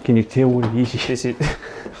 Can you tell what it is? This is.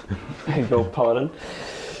 I beg pardon.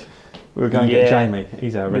 We're going to get Jamie.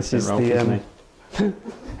 He's our resident Rolf, isn't he?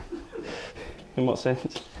 In what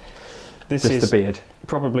sense? This Just is the beard.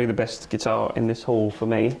 Probably the best guitar in this hall for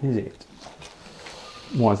me. Is it?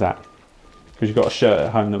 Why is that? Because you've got a shirt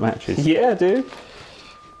at home that matches? Yeah, I do.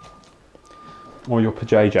 Or your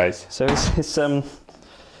PJs? So it's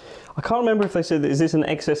I can't remember if they said, is this an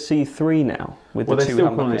XSC3 now? With well, the they're two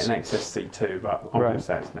still calling humbuckers? it an XSC2, but I'm going to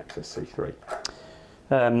say it's an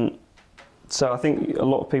XSC3. So I think a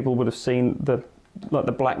lot of people would have seen the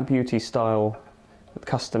Black Beauty style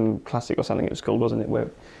custom classic or something it was called, wasn't it? Where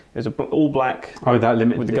it was all black. Oh, that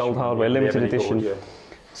limited with the edition, gold hardware, limited edition.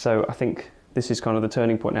 So I think this is kind of the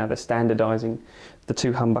turning point now. They're standardising the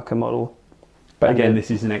two humbucker model. But again,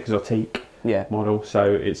 this is an Xotic model,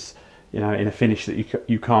 so it's, you know, in a finish that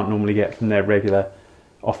you can't normally get from their regular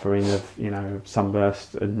offering of, you know,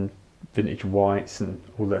 sunburst and vintage whites and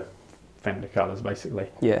all the Fender colours basically.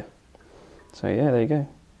 Yeah. So yeah, there you go.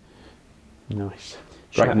 Nice.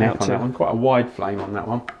 Great neck on that one. Quite a wide flame on that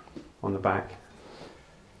one, on the back.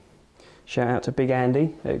 Shout out to Big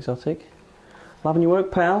Andy at Xotic. Loving your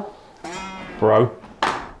work, pal. Bro.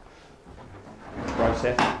 Bro,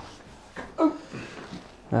 Seth. Oh.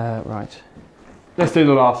 Right. Let's do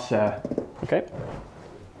the last. Okay.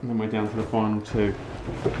 And then we're down to the final two.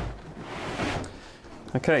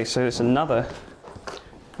 Okay, so it's another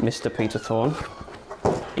Mr. Peter Thorne.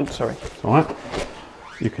 Oops, sorry. All right.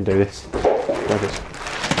 You can do this. Do this.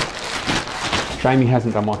 Jamie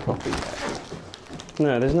hasn't done my coffee yet.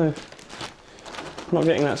 No, there's no. I'm not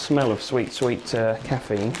getting that smell of sweet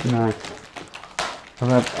caffeine. No.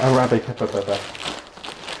 Arabic pepper.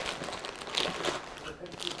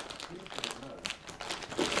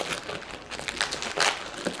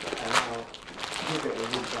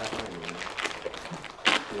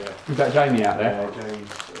 Is that Jamie out there? Yeah, James.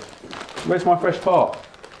 Where's my fresh pot?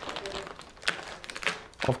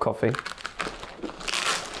 Of coffee.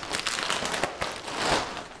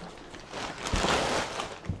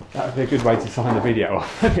 That would be a good way to sign the video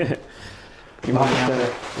off. You might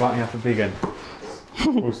lighting up a big one.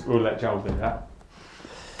 We'll let Joel do that.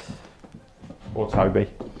 Or Toby.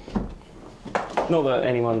 Not that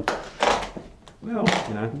anyone. Well,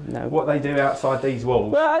 you know, what they do outside these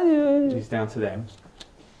walls is down to them.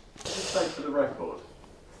 Just say for the record,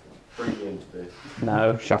 bring me into this.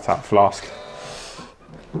 No. Shut up, Flask.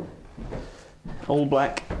 All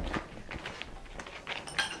black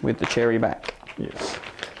with the cherry back. Yeah.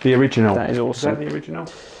 The original. That is awesome. Is that the original?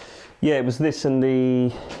 Yeah, it was this and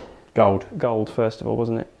the gold first of all,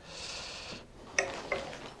 wasn't it?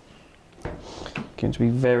 Going to be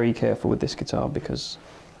very careful with this guitar because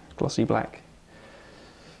glossy black.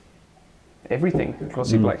 Everything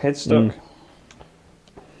glossy black headstock.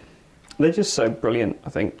 They're just so brilliant. I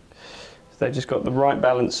think they've just got the right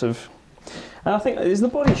balance of. And I think is the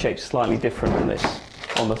body shape slightly different on this,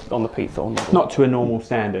 on the Pete Thorne model? Not to a normal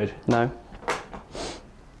standard. No.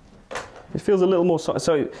 It feels a little more solid.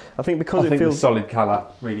 So I think because I it feels the solid colour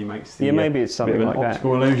really makes the maybe it's something bit of an like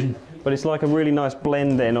optical that. illusion. But it's like a really nice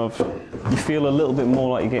blend then of you feel a little bit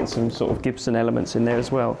more like you're getting some sort of Gibson elements in there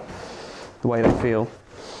as well. The way they feel.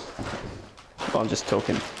 But I'm just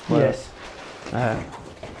talking. Yes.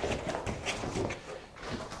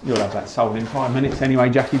 You'll have that sold in 5 minutes anyway,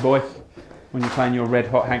 Jackie boy. When you're playing your red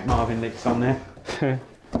hot Hank Marvin licks on there.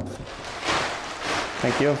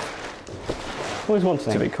 Thank you. Always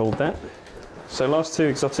wanted to be called that. So last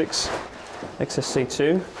two Xotics.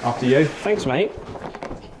 XSC2. After you. Thanks, mate.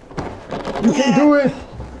 You can do it!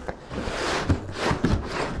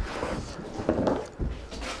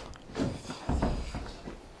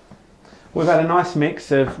 We've had a nice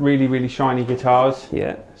mix of really, really shiny guitars.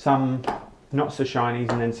 Yeah. Some not so shinies,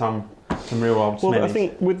 and then some real old smellies. Well, I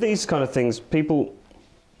think with these kind of things, people...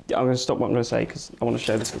 I'm going to stop what I'm going to say because I want to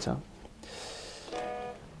show this guitar.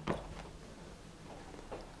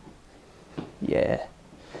 Yeah.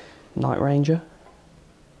 Night Ranger.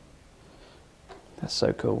 That's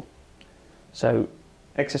so cool. So,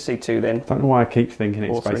 XSC2 then. I don't know why I keep thinking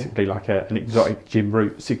it's basically like an Xotic Jim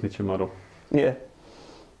Root signature model. Yeah.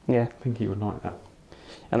 Yeah. I think he would like that.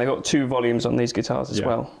 And they've got 2 volumes on these guitars as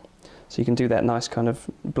well. So you can do that nice kind of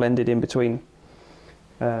blended in between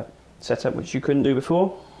setup, which you couldn't do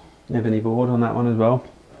before. Ebony board on that one as well.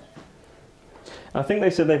 I think they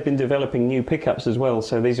said they've been developing new pickups as well,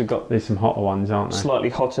 so these have got... There's some hotter ones, aren't they? Slightly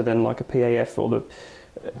hotter than like a PAF or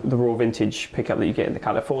the raw vintage pickup that you get in the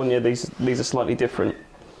California. These are slightly different.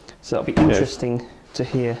 So that'll be interesting to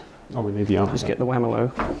hear. Oh, we need the answer. Just get the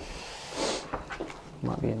Whamelo.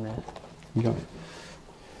 Might be in there. You got it.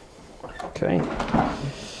 Okay.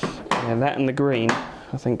 Yeah, that and the green,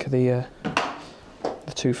 I think, are the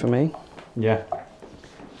 2 for me. Yeah.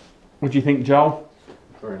 What do you think, Joel?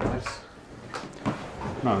 Very nice.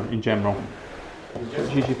 No, in general.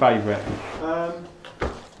 Which is your favourite? I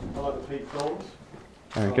like the peak thorns.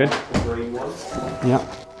 Very good. The green one. Yeah.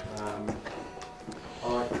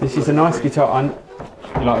 This is a nice guitar.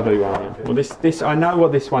 You like the blue one? Well, this I know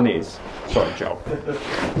what this one is. Sorry, Joel.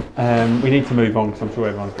 We need to move on because I'm sure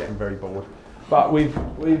everyone's getting very bored. But we've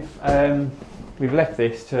left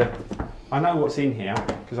this to. I know what's in here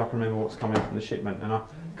because I can remember what's coming from the shipment, and I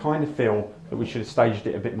kind of feel that we should have staged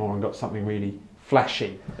it a bit more and got something really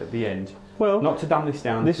flashy at the end. Well, not to dumb this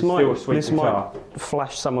down. This might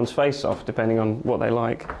flash someone's face off depending on what they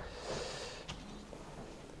like.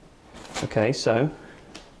 Okay, so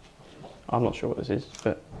I'm not sure what this is,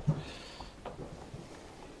 but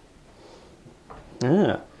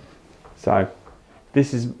so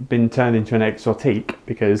this has been turned into an Xotic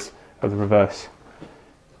because of the reverse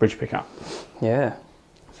bridge pickup. Yeah.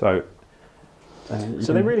 So.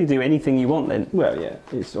 So they really do anything you want then? Well, yeah.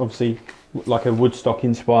 It's obviously like a Woodstock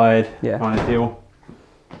inspired kind of deal.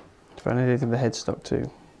 They did the headstock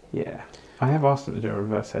too. Yeah. I have asked them to do a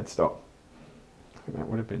reverse headstock. I think that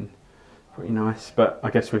would have been pretty nice. But I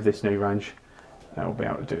guess with this new range, they'll be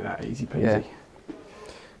able to do that easy peasy. Yeah.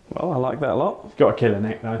 Well, I like that a lot. It's got a killer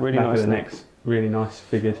neck though. Really nice neck. Really nice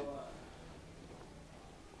figured.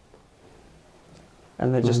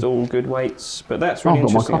 And they're just all good weights. But that's really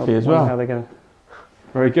interesting. I've got my coffee as well. How they're going to...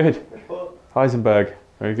 Very good. Heisenberg.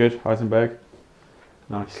 Very good. Heisenberg.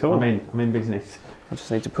 Nice. Cool. I'm in business. I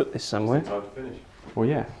just need to put this somewhere. Just in time to finish. Well,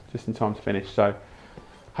 yeah, just in time to finish. So,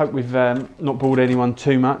 hope we've not bored anyone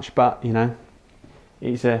too much, but you know,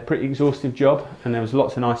 it's a pretty exhaustive job, and there was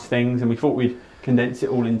lots of nice things, and we thought we'd condense it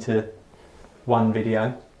all into one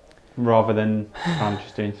rather than kind of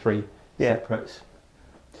just doing 3 separates.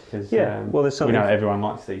 Well, there's something. We know everyone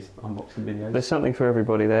likes these unboxing videos. There's something for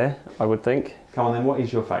everybody there, I would think. Come on then, what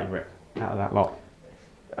is your favourite out of that lot?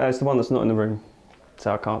 It's the one that's not in the room,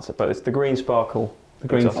 so I can't say. But it's the green sparkle. The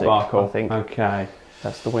green Xotic, sparkle. I think. Okay.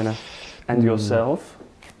 That's the winner. And yourself?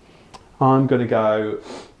 I'm going to go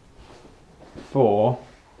for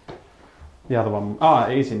the other one. Oh,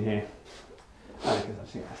 it is in here. Because I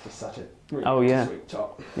think that's just such a really sweet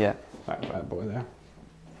top. Yeah. That bad boy there.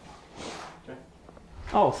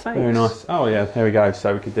 Oh, thanks. Very nice. Oh yeah, there we go.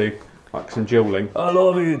 So we could do like some dueling. I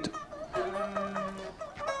love it.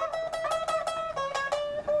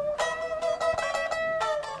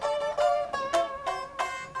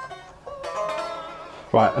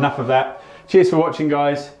 Right, enough of that. Cheers for watching,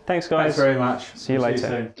 guys. Thanks, guys. Thanks very much. See you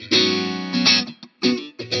later. See you soon.